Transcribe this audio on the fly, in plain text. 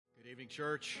Evening,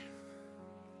 church.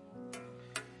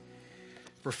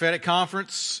 Prophetic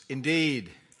conference, indeed.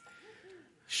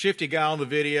 Shifty guy on the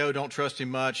video, don't trust him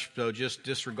much, so just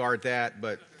disregard that.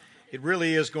 But it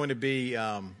really is going to be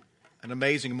an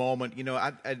amazing moment. You know,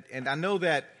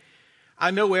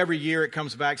 I know every year it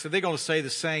comes back, so they're going to say the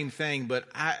same thing. But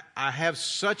I have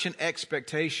such an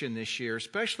expectation this year,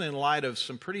 especially in light of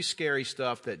some pretty scary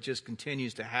stuff that just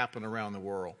continues to happen around the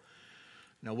world.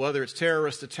 Now, whether it's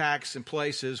terrorist attacks in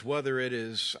places, whether it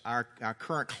is our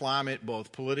current climate,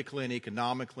 both politically and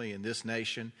economically in this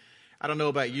nation, I don't know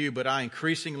about you, but I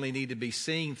increasingly need to be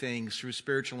seeing things through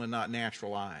spiritual and not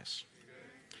natural eyes.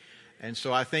 And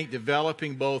so I think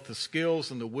developing both the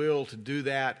skills and the will to do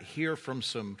that, hear from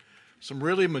some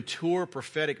really mature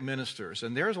prophetic ministers.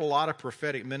 And there's a lot of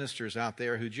prophetic ministers out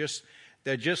there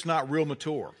they're just not real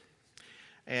mature.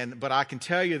 But I can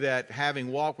tell you that having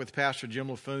walked with Pastor Jim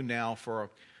LaFoon now for,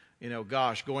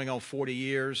 going on 40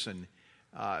 years and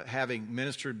having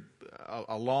ministered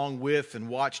along with and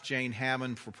watched Jane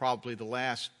Hammond for probably the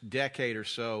last decade or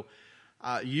so,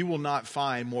 you will not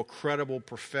find more credible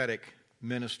prophetic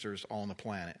ministers on the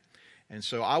planet. And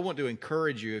so I want to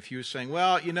encourage you, if you're saying,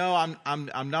 well,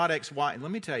 I'm not X, Y, and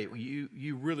let me tell you,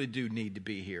 you really do need to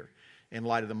be here in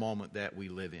light of the moment that we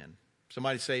live in.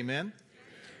 Somebody say amen?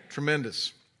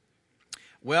 Tremendous.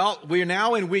 Well, we are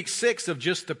now in week 6 of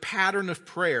just the pattern of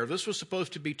prayer. This was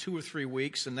supposed to be 2 or 3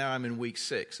 weeks, and now I'm in week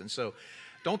 6. And so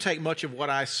don't take much of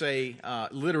what I say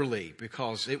literally,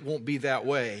 because it won't be that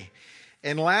way.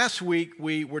 And last week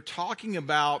we were talking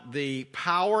about the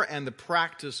power and the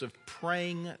practice of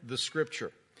praying the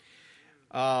Scripture.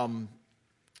 And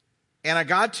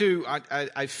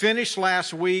I finished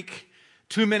last week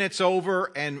 2 minutes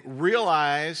over and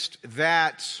realized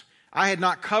that I had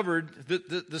not covered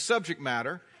the subject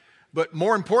matter, but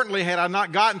more importantly, had I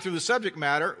not gotten through the subject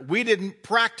matter, we didn't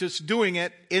practice doing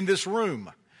it in this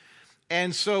room.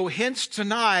 And so hence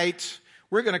tonight,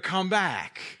 we're going to come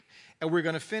back and we're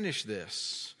going to finish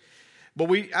this. But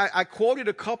I quoted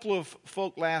a couple of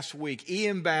folk last week,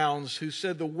 Ian Bounds, who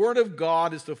said, "The Word of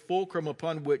God is the fulcrum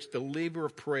upon which the lever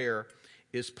of prayer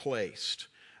is placed."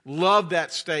 Love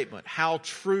that statement, how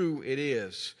true it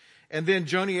is. And then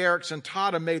Joni Eareckson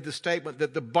Tada made the statement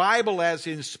that the Bible as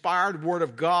the inspired Word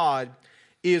of God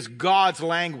is God's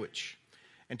language.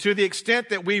 And to the extent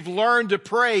that we've learned to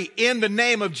pray in the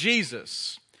name of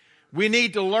Jesus, we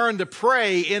need to learn to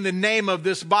pray in the name of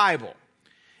this Bible.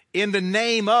 In the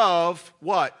name of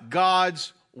what?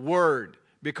 God's Word.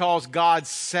 Because God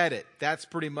said it. That's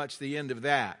pretty much the end of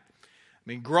that. I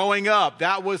mean, growing up,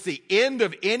 that was the end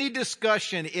of any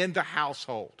discussion in the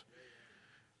household.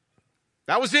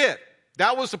 That was it.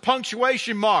 That was the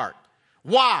punctuation mark.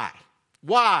 Why?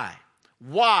 Why?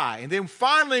 Why? And then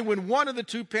finally, when one of the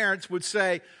two parents would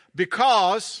say,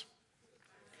 "Because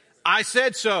I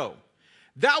said so,"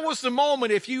 that was the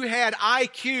moment if you had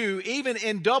IQ even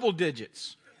in double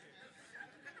digits.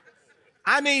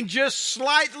 I mean, just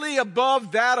slightly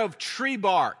above that of tree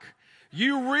bark.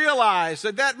 You realize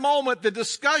at that moment the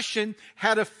discussion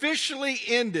had officially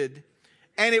ended,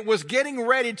 and it was getting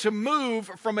ready to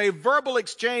move from a verbal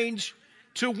exchange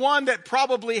to one that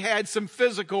probably had some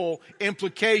physical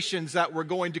implications that were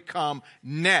going to come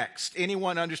next.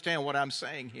 Anyone understand what I'm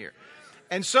saying here?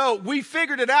 And so we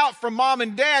figured it out from mom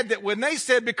and dad that when they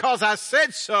said, "Because I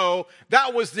said so,"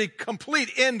 that was the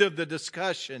complete end of the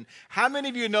discussion. How many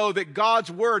of you know that God's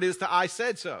Word is the "I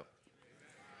said so"?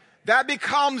 That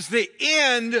becomes the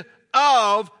end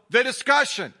of the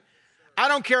discussion. I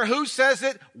don't care who says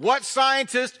it, what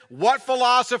scientist, what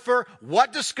philosopher,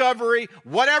 what discovery,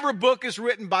 whatever book is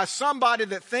written by somebody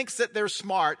that thinks that they're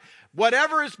smart,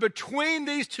 whatever is between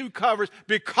these two covers,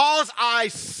 "because I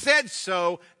said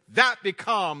so," that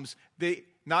becomes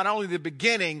not only the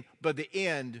beginning, but the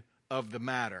end of the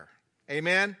matter.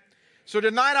 Amen? So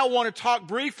tonight I want to talk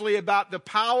briefly about the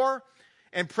power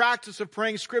and practice of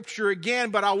praying Scripture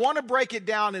again, but I want to break it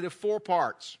down into 4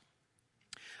 parts.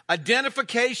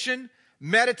 Identification,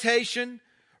 meditation,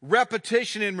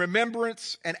 repetition and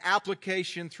remembrance, and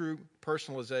application through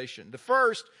personalization. The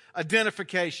first,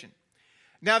 identification.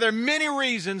 Now, there are many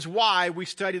reasons why we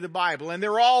study the Bible, and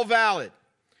they're all valid.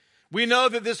 We know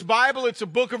that this Bible, it's a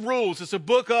book of rules. It's a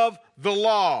book of the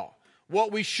law.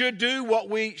 What we should do, what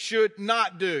we should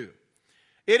not do.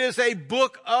 It is a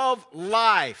book of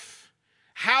life.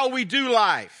 How we do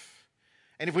life.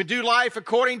 And if we do life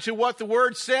according to what the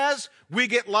Word says, we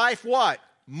get life what?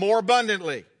 More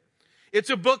abundantly.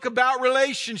 It's a book about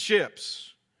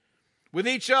relationships with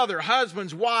each other,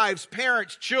 husbands, wives,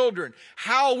 parents, children,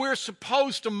 how we're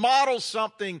supposed to model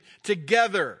something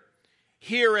together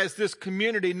here as this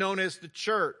community known as the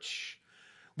church.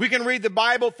 We can read the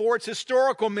Bible for its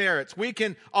historical merits. We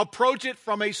can approach it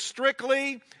from a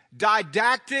strictly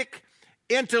didactic,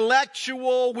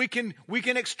 intellectual. We can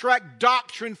extract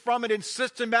doctrine from it in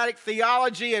systematic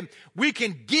theology, and we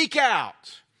can geek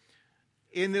out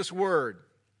in this word.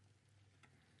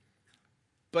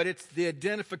 But it's the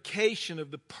identification of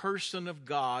the person of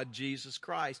God, Jesus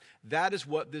Christ. That is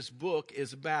what this book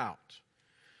is about.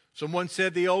 Someone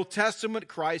said the Old Testament,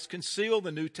 Christ concealed,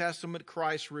 the New Testament,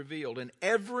 Christ revealed. And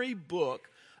every book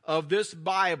of this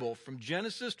Bible, from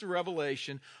Genesis to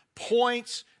Revelation,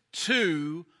 points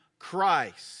to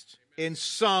Christ in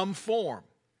some form.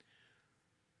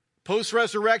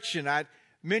 Post-resurrection, I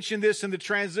mentioned this in the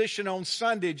transition on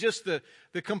Sunday, just the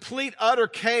complete utter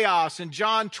chaos in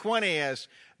John 20 as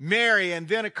Mary and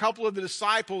then a couple of the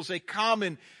disciples, they come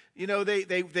and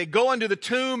they go into the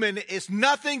tomb and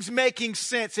nothing's making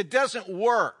sense. It doesn't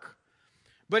work.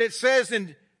 But it says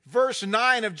in verse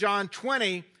 9 of John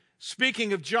 20,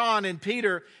 speaking of John and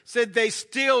Peter, said they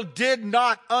still did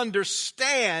not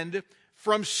understand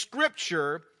from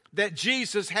Scripture that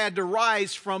Jesus had to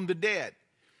rise from the dead.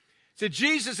 So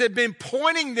Jesus had been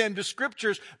pointing them to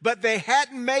Scriptures, but they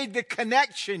hadn't made the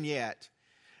connection yet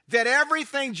that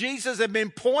everything Jesus had been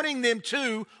pointing them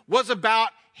to was about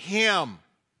Him.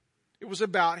 It was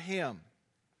about Him.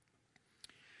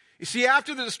 You see,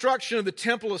 after the destruction of the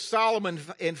Temple of Solomon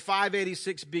in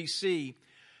 586 BC,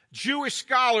 Jewish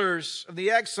scholars of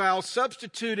the exile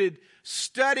substituted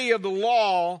study of the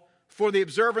law for the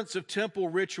observance of temple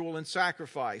ritual and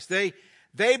sacrifice. They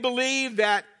believed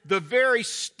that the very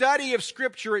study of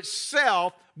Scripture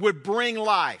itself would bring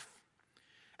life.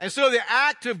 And so the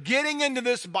act of getting into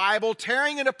this Bible,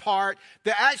 tearing it apart,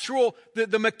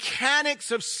 the mechanics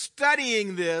of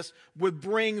studying this would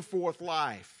bring forth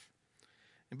life.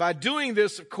 And by doing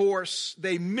this, of course,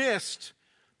 they missed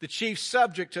the chief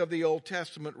subject of the Old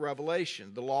Testament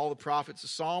revelation, the law, the prophets, the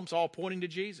Psalms, all pointing to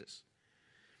Jesus.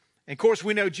 And of course,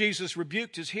 we know Jesus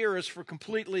rebuked his hearers for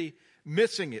completely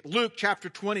missing it. Luke chapter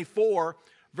 24,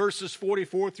 verses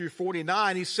 44 through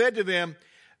 49, he said to them,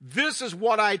 "This is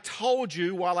what I told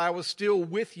you while I was still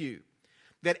with you,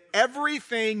 that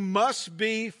everything must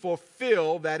be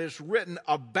fulfilled that is written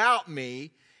about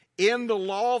me in the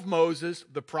law of Moses,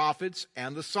 the prophets,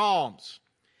 and the Psalms."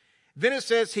 Then it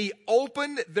says, he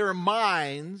opened their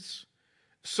minds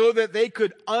so that they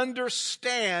could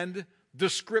understand the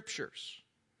Scriptures.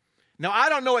 Now, I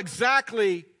don't know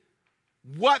exactly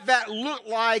what that looked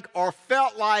like or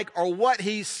felt like or what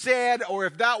he said or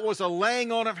if that was a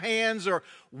laying on of hands or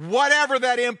whatever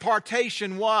that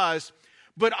impartation was.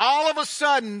 But all of a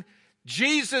sudden,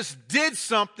 Jesus did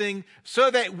something so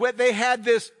that they had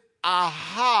this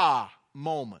aha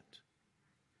moment.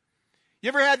 You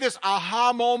ever had this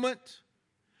aha moment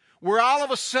where all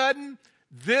of a sudden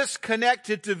this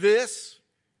connected to this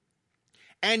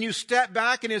and you step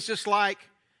back and it's just like,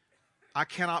 I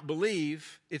cannot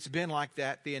believe it's been like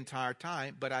that the entire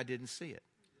time, but I didn't see it.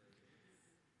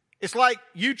 It's like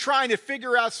you trying to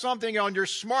figure out something on your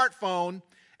smartphone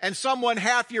and someone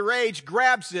half your age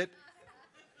grabs it.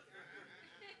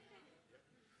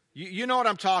 You know what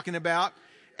I'm talking about.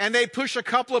 And they push a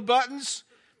couple of buttons,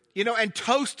 and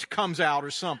toast comes out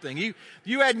or something.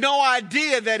 You had no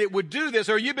idea that it would do this,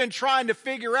 or you've been trying to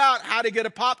figure out how to get a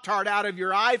Pop-Tart out of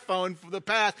your iPhone for the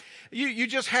past. You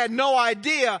just had no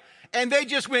idea. And they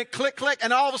just went click, click,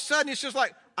 and all of a sudden it's just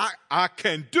like, I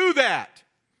can do that.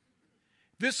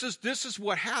 This is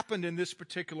what happened in this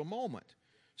particular moment.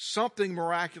 Something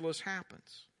miraculous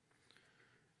happens.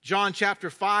 John chapter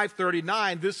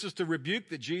 5:39, this is the rebuke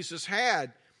that Jesus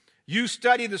had. You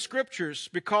study the Scriptures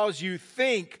because you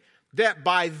think that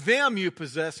by them you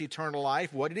possess eternal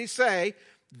life. What did he say?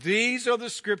 These are the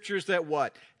Scriptures that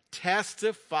what?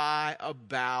 Testify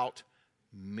about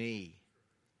me.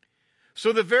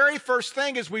 So the very first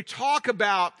thing is we talk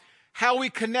about how we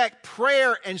connect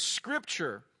prayer and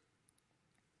Scripture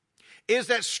is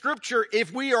that Scripture,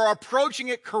 if we are approaching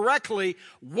it correctly,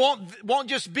 won't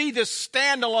just be this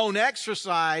standalone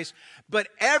exercise, but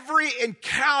every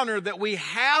encounter that we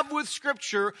have with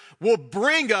Scripture will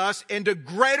bring us into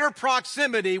greater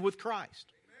proximity with Christ.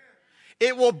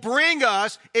 It will bring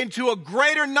us into a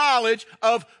greater knowledge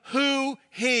of who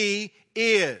He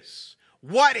is,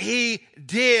 what He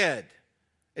did,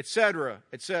 etc.,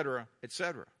 etc.,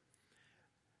 etc.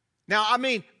 Now,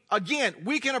 again,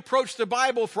 we can approach the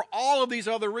Bible for all of these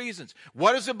other reasons.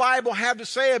 What does the Bible have to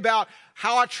say about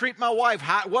how I treat my wife?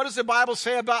 What does the Bible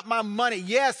say about my money?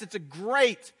 Yes, it's a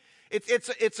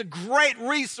great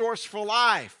resource for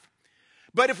life.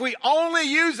 But if we only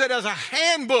use it as a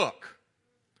handbook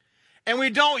and we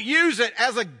don't use it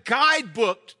as a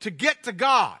guidebook to get to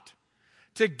God,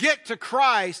 to get to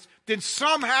Christ, then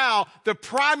somehow the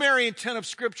primary intent of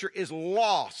Scripture is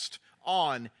lost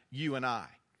on you and I.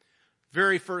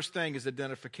 Very first thing is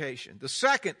identification. The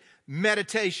second,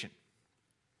 meditation.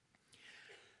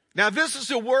 Now, this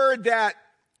is a word that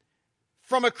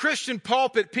from a Christian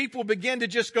pulpit, people begin to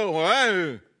just go,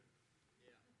 oh.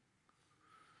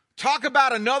 Talk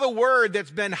about another word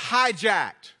that's been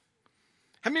hijacked.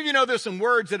 How many of you know there's some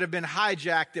words that have been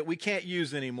hijacked that we can't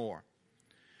use anymore?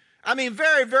 I mean,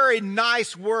 very, very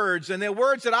nice words, and they're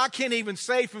words that I can't even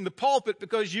say from the pulpit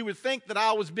because you would think that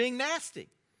I was being nasty.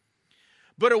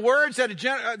 But words that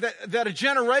a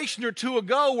generation or two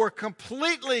ago were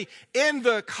completely in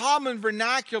the common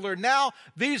vernacular, now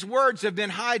these words have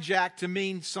been hijacked to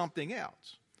mean something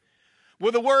else.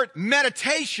 Well, the word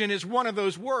meditation is one of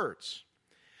those words.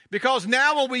 Because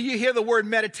now when we hear the word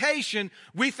meditation,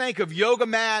 we think of yoga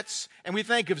mats, and we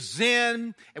think of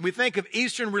Zen, and we think of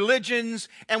Eastern religions,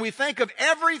 and we think of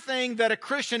everything that a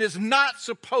Christian is not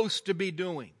supposed to be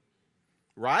doing.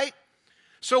 Right?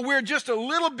 So we're just a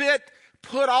little bit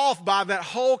put off by that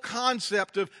whole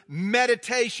concept of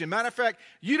meditation. Matter of fact,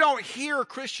 you don't hear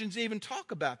Christians even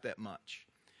talk about that much.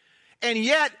 And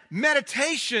yet,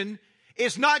 meditation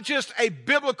is not just a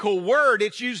biblical word.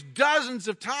 It's used dozens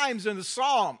of times in the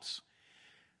Psalms.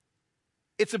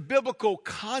 It's a biblical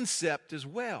concept as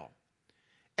well.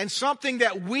 And something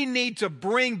that we need to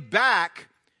bring back,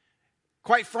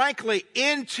 quite frankly,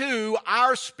 into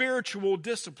our spiritual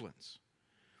disciplines.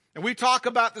 And we talk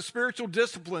about the spiritual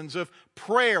disciplines of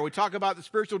prayer. We talk about the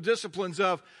spiritual disciplines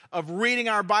of reading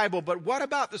our Bible. But what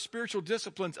about the spiritual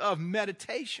disciplines of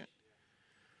meditation?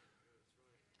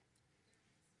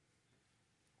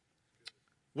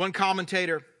 One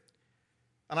commentator,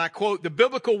 and I quote, "The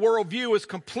biblical worldview is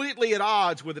completely at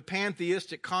odds with the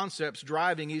pantheistic concepts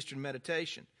driving Eastern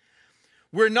meditation.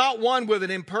 We're not one with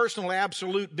an impersonal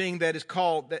absolute being that is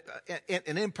called,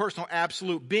 an impersonal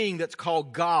absolute being that's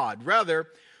called God. Rather,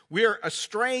 we are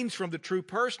estranged from the true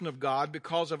person of God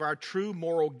because of our true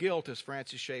moral guilt, as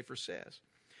Francis Schaeffer says.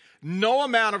 No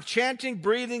amount of chanting,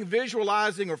 breathing,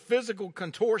 visualizing, or physical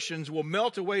contortions will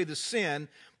melt away the sin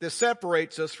that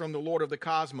separates us from the Lord of the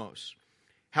cosmos,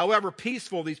 however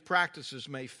peaceful these practices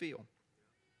may feel.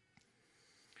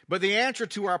 But the answer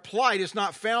to our plight is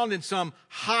not found in some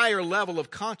higher level of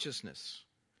consciousness,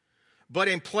 but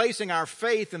in placing our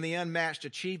faith in the unmatched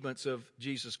achievements of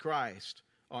Jesus Christ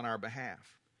on our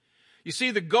behalf." You see,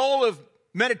 the goal of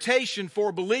meditation for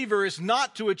a believer is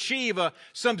not to achieve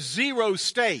some zero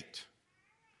state,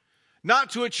 not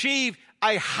to achieve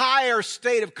a higher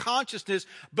state of consciousness,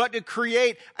 but to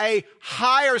create a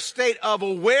higher state of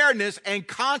awareness and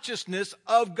consciousness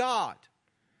of God.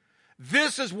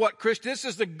 This is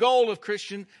the goal of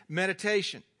Christian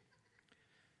meditation.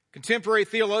 Contemporary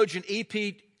theologian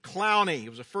E.P. Clowney,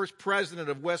 who was the first president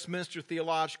of Westminster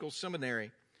Theological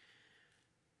Seminary,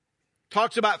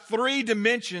 talks about three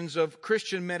dimensions of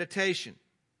Christian meditation.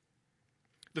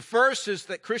 The first is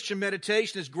that Christian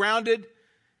meditation is grounded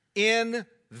in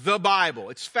the Bible.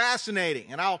 It's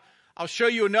fascinating, and I'll show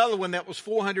you another one that was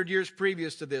 400 years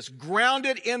previous to this.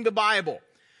 Grounded in the Bible,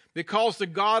 because the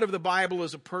God of the Bible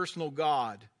is a personal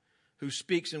God who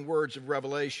speaks in words of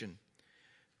revelation.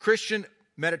 Christian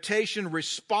meditation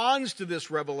responds to this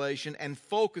revelation and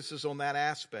focuses on that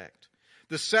aspect.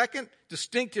 The second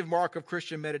distinctive mark of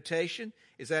Christian meditation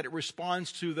is that it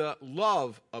responds to the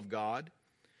love of God.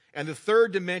 And the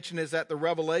third dimension is that the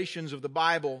revelations of the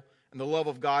Bible and the love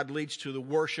of God leads to the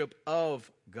worship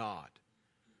of God.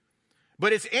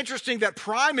 But it's interesting that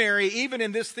primary, even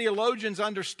in this theologian's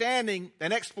understanding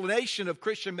and explanation of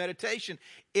Christian meditation,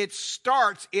 it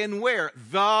starts in where?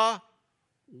 The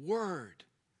Word.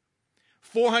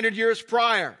 400 years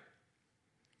prior,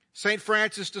 St.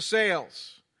 Francis de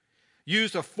Sales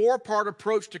used a four-part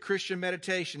approach to Christian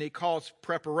meditation. He calls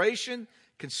preparation,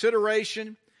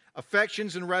 consideration,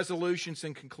 affections and resolutions,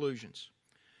 and conclusions.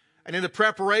 And in the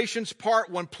preparations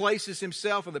part, one places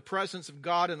himself in the presence of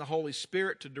God and the Holy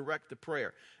Spirit to direct the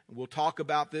prayer. And we'll talk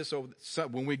about this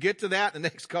when we get to that in the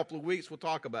next couple of weeks. We'll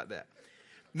talk about that.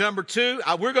 Number two,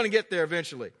 we're going to get there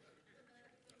eventually.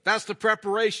 That's the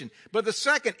preparation. But the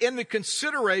second, in the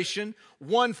consideration,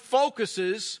 one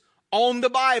focuses on the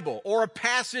Bible or a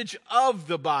passage of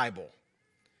the Bible.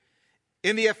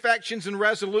 In the affections and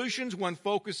resolutions, one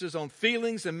focuses on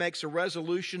feelings and makes a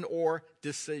resolution or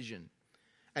decision.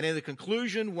 And in the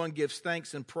conclusion, one gives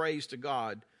thanks and praise to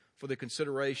God for the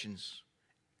considerations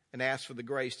and asks for the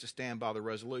grace to stand by the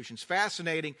resolutions.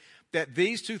 Fascinating that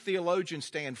these two theologians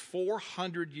stand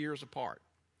 400 years apart.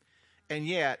 And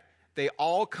yet, they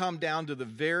all come down to the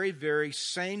very, very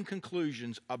same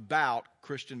conclusions about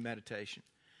Christian meditation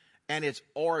and its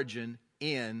origin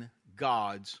in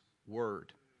God's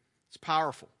Word. It's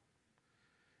powerful.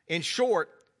 In short,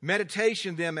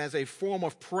 meditation then as a form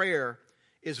of prayer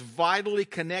is vitally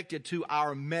connected to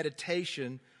our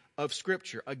meditation of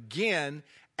Scripture. Again,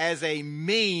 as a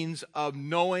means of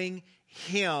knowing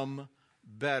Him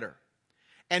better.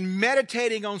 And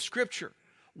meditating on Scripture,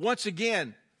 once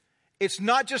again, it's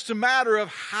not just a matter of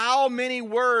how many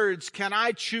words can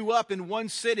I chew up in one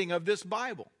sitting of this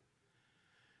Bible.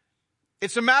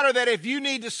 It's a matter that if you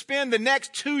need to spend the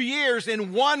next 2 years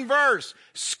in one verse,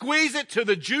 squeeze it till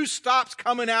the juice stops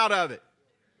coming out of it.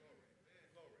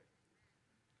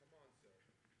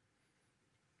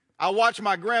 I watched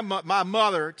my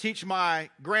mother teach my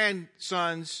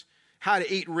grandsons how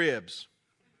to eat ribs.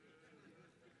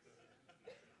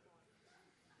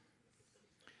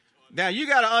 Now, you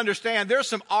got to understand, there's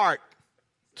some art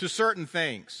to certain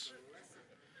things.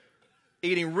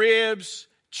 Eating ribs,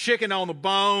 chicken on the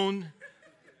bone,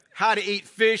 how to eat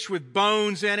fish with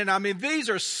bones in it. I mean, these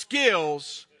are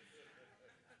skills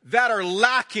that are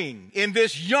lacking in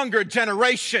this younger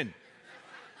generation.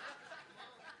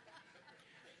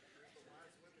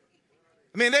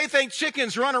 I mean, they think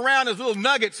chickens run around as little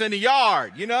nuggets in the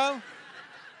yard, you know?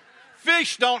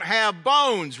 Fish don't have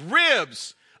bones.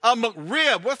 Ribs. A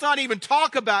McRib. Let's not even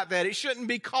talk about that. It shouldn't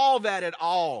be called that at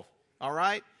all. All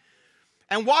right?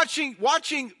 And watching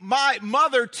my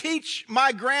mother teach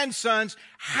my grandsons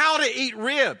how to eat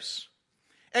ribs.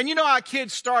 And you know how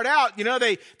kids start out, you know,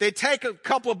 they take a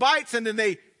couple of bites and then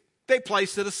they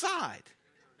place it aside.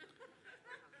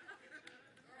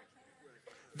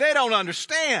 They don't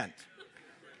understand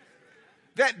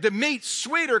that the meat's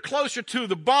sweeter closer to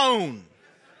the bone.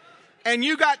 And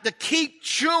you got to keep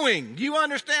chewing. Do you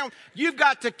understand? You've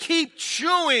got to keep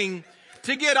chewing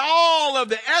to get all of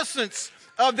the essence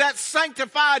of that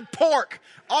sanctified pork,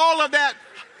 all of that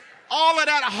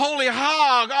holy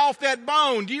hog off that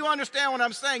bone. Do you understand what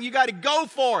I'm saying? You got to go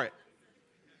for it.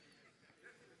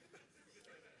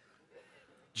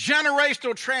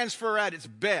 Generational transfer at its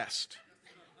best,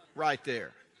 right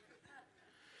there.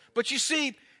 But you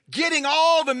see, getting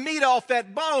all the meat off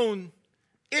that bone,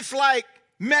 it's like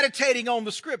meditating on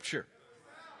the Scripture.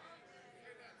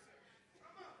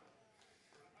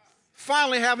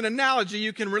 Finally have an analogy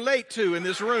you can relate to in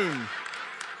this room.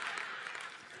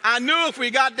 I knew if we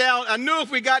got down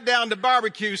to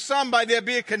barbecue, there'd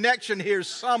be a connection here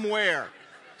somewhere.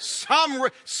 Some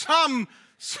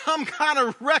kind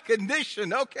of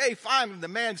recognition. Okay, fine, the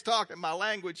man's talking my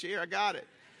language here, I got it.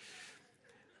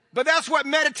 But that's what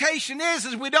meditation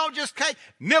is we don't just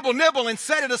nibble and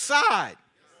set it aside.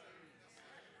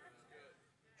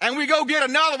 And we go get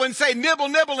another one and say nibble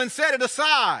and set it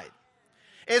aside.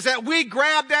 Is that we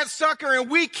grab that sucker and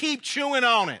we keep chewing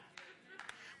on it.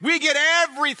 We get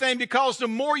everything because the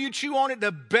more you chew on it,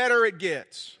 the better it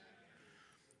gets.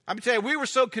 I'm going to tell you, we were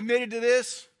so committed to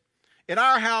this in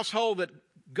our household that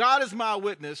God is my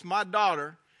witness. My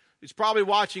daughter is probably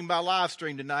watching my live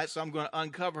stream tonight, so I'm going to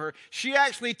uncover her. She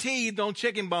actually teethed on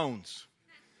chicken bones.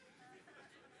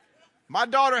 My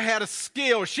daughter had a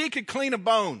skill. She could clean a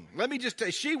bone. Let me just tell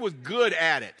you, she was good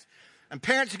at it. And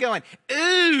parents are going,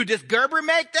 ooh, does Gerber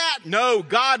make that? No,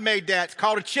 God made that. It's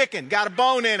called a chicken. Got a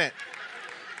bone in it.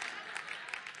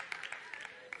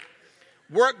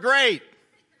 Worked great.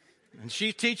 And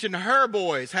she's teaching her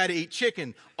boys how to eat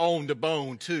chicken on the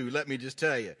bone too. Let me just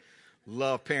tell you.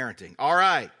 Love parenting. All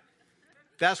right.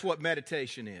 That's what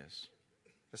meditation is.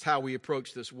 That's how we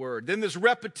approach this word. Then there's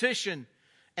repetition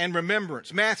and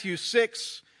remembrance. Matthew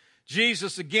 6,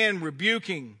 Jesus again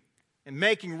rebuking and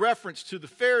making reference to the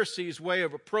Pharisees' way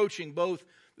of approaching both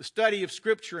the study of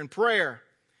Scripture and prayer.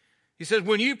 He says,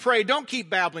 when you pray, don't keep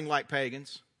babbling like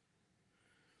pagans,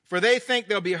 for they think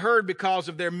they'll be heard because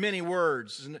of their many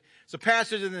words. And it's a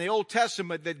passage in the Old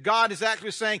Testament that God is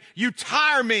actually saying, you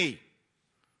tire me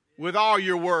with all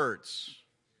your words.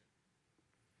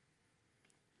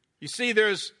 You see,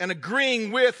 there's an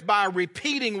agreeing with by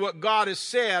repeating what God has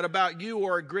said about you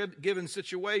or a given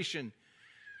situation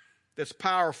that's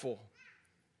powerful.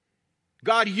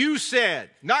 God, you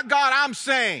said, not God, I'm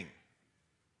saying.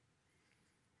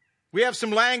 We have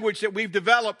some language that we've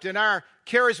developed in our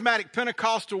charismatic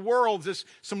Pentecostal world. There's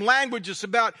some languages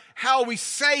about how we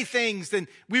say things and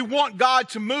we want God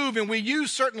to move, and we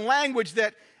use certain language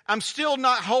that I'm still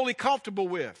not wholly comfortable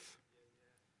with.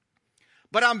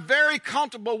 But I'm very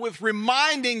comfortable with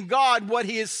reminding God what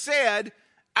He has said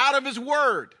out of His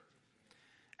Word.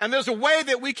 And there's a way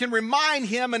that we can remind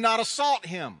Him and not assault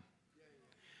Him.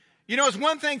 You know, it's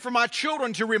one thing for my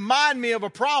children to remind me of a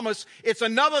promise. It's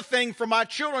another thing for my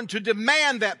children to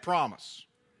demand that promise.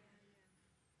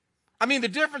 I mean, the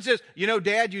difference is, you know,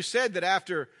 Dad, you said that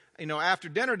after after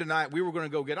dinner tonight, we were going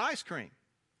to go get ice cream.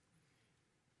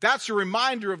 That's a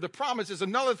reminder of the promise. It's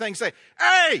another thing. Say,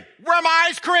 hey, where's my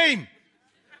ice cream?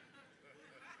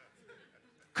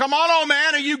 Come on, old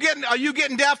man. Are you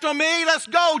getting deft on me? Let's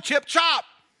go. Chip chop.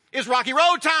 It's Rocky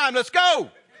Road time. Let's go.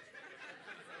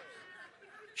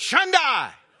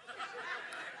 Shundai.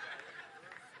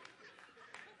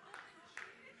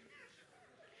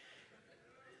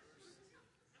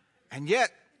 And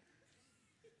yet,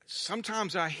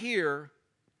 sometimes I hear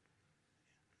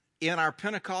in our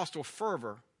Pentecostal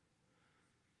fervor,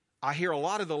 I hear a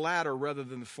lot of the latter rather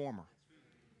than the former.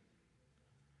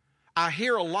 I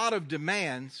hear a lot of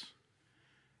demands,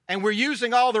 and we're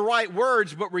using all the right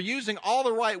words, but we're using all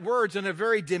the right words in a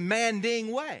very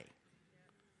demanding way.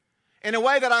 In a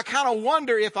way that I kind of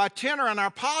wonder if our tenor and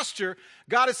our posture,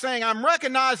 God is saying, I'm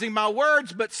recognizing my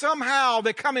words, but somehow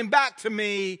they're coming back to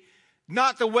me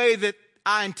not the way that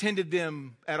I intended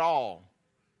them at all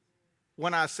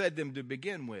when I said them to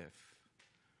begin with.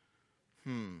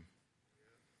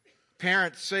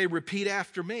 Parents say, repeat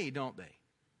after me, don't they?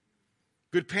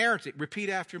 Good parenting, repeat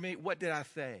after me. What did I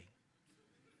say?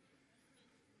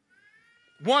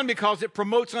 One, because it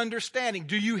promotes understanding.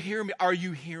 Do you hear me? Are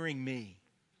you hearing me?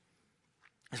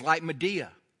 It's like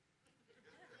Medea.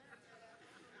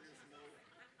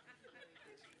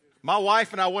 My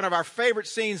wife and I, one of our favorite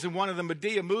scenes in one of the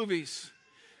Medea movies,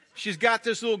 she's got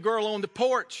this little girl on the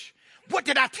porch. What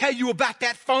did I tell you about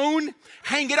that phone?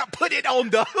 Hang it up, put it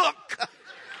on the hook.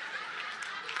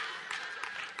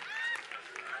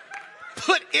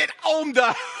 Put it on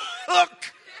the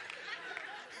hook.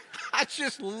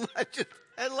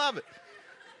 I love it.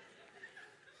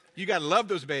 You got to love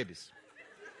those babies.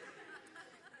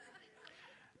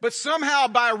 But somehow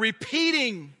by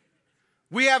repeating,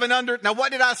 we have now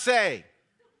what did I say?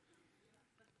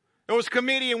 There was a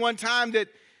comedian one time that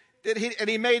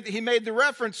he made the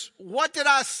reference, what did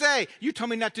I say? You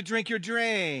told me not to drink your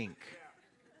drink.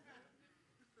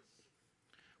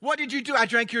 What did you do? I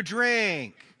drank your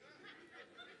drink.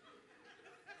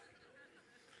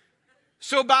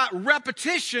 So by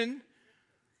repetition,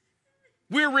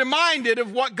 we're reminded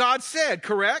of what God said,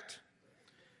 correct?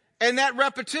 And that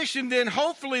repetition then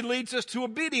hopefully leads us to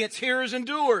obedience, hearers and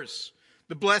doers.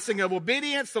 The blessing of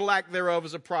obedience, the lack thereof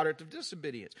is a product of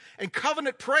disobedience. And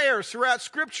covenant prayers throughout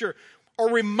Scripture are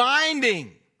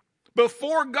reminding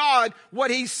before God what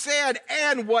He said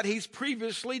and what He's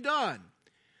previously done.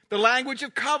 The language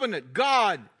of covenant,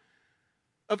 God,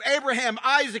 of Abraham,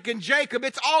 Isaac, and Jacob,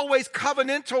 it's always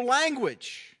covenantal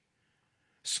language.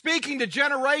 Speaking to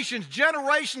generations,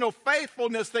 generational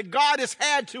faithfulness that God has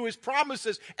had to His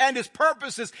promises and His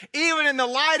purposes, even in the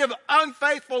light of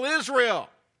unfaithful Israel.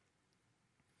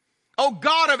 Oh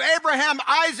God of Abraham,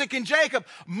 Isaac, and Jacob,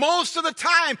 most of the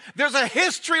time there's a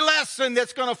history lesson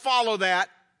that's going to follow that.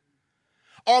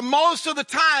 Or most of the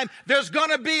time, there's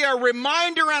going to be a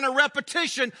reminder and a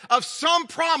repetition of some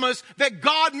promise that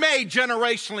God made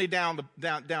generationally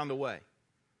down the way.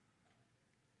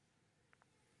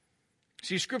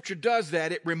 See, Scripture does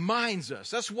that. It reminds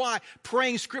us. That's why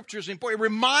praying Scripture is important. It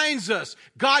reminds us,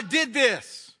 God did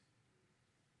this.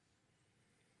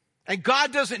 And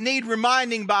God doesn't need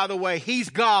reminding, by the way. He's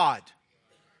God.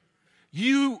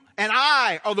 You and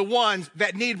I are the ones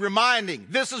that need reminding.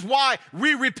 This is why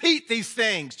we repeat these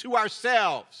things to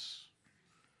ourselves.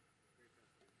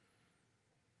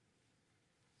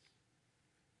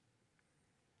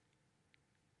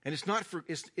 And it's not for,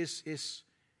 it's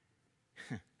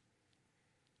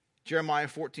Jeremiah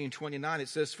 14:29, it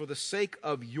says, for the sake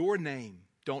of your name,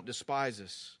 don't despise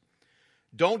us.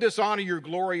 Don't dishonor your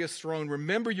glorious throne.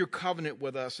 Remember your covenant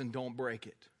with us and don't break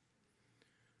it.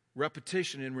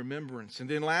 Repetition and remembrance. And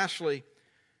then lastly,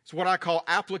 it's what I call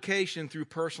application through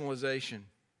personalization.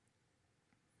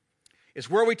 It's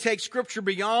where we take Scripture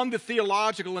beyond the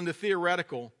theological and the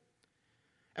theoretical,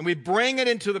 and we bring it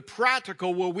into the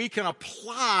practical where we can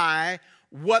apply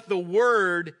what the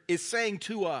Word is saying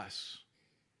to us.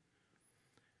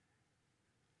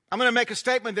 I'm going to make a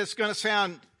statement that's going to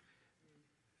sound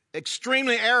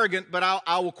extremely arrogant, but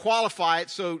I will qualify it,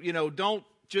 so don't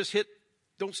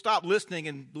stop listening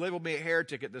and label me a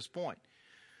heretic at this point.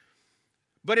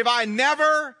 But if I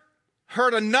never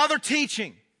heard another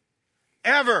teaching,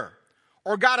 ever,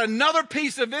 or got another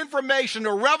piece of information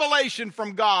or revelation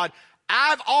from God,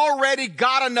 I've already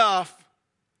got enough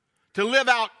to live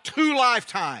out 2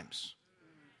 lifetimes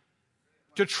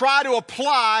to try to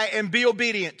apply and be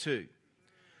obedient to.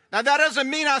 Now, that doesn't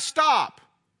mean I stop.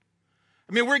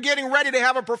 I mean, we're getting ready to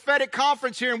have a prophetic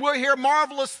conference here, and we'll hear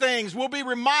marvelous things. We'll be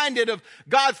reminded of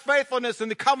God's faithfulness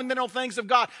and the covenantal things of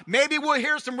God. Maybe we'll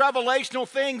hear some revelational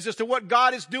things as to what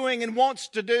God is doing and wants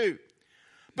to do.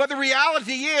 But the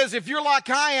reality is, if you're like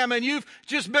I am and you've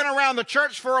just been around the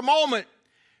church for a moment,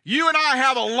 you and I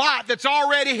have a lot that's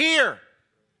already here.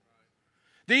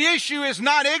 The issue is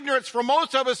not ignorance for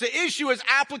most of us. The issue is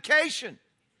application.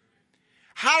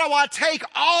 How do I take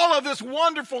all of this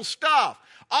wonderful stuff,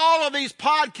 all of these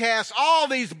podcasts, all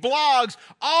these blogs,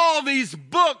 all these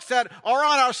books that are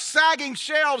on our sagging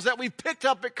shelves that we picked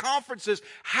up at conferences,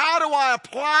 how do I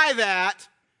apply that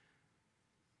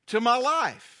to my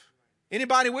life?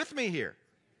 Anybody with me here?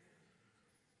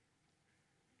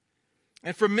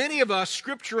 And for many of us,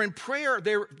 Scripture and prayer,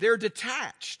 they're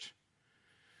detached.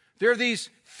 There are these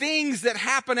things that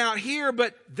happen out here,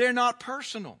 but they're not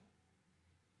personal.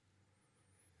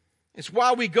 It's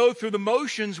why we go through the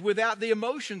motions without the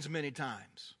emotions many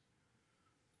times.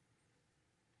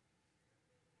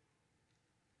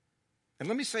 And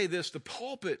let me say this, the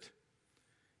pulpit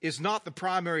is not the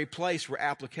primary place where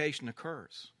application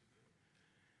occurs.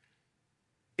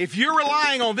 If you're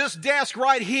relying on this desk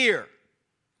right here,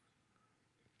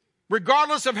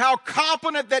 regardless of how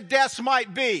competent that desk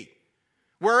might be,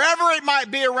 wherever it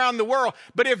might be around the world,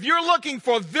 but if you're looking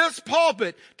for this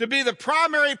pulpit to be the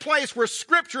primary place where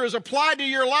Scripture is applied to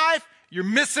your life, you're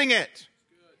missing it.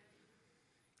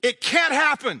 It can't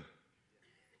happen.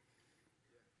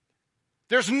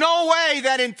 There's no way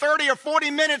that in 30 or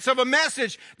 40 minutes of a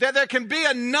message that there can be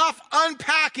enough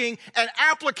unpacking and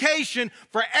application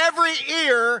for every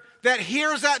ear that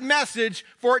hears that message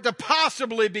for it to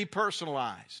possibly be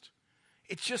personalized.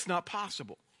 It's just not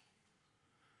possible.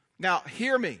 Now,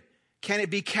 hear me. Can it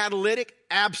be catalytic?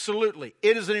 Absolutely.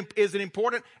 Is it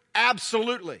important?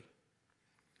 Absolutely.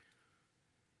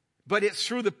 But it's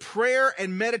through the prayer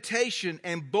and meditation,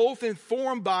 and both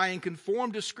informed by and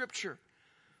conformed to Scripture.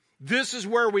 This is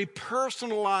where we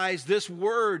personalize this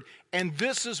word, and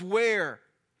this is where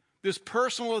this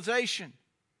personalization,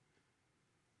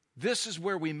 this is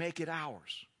where we make it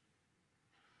ours.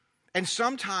 And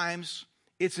sometimes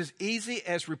it's as easy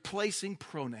as replacing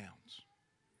pronouns.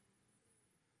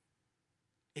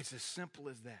 It's as simple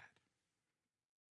as that.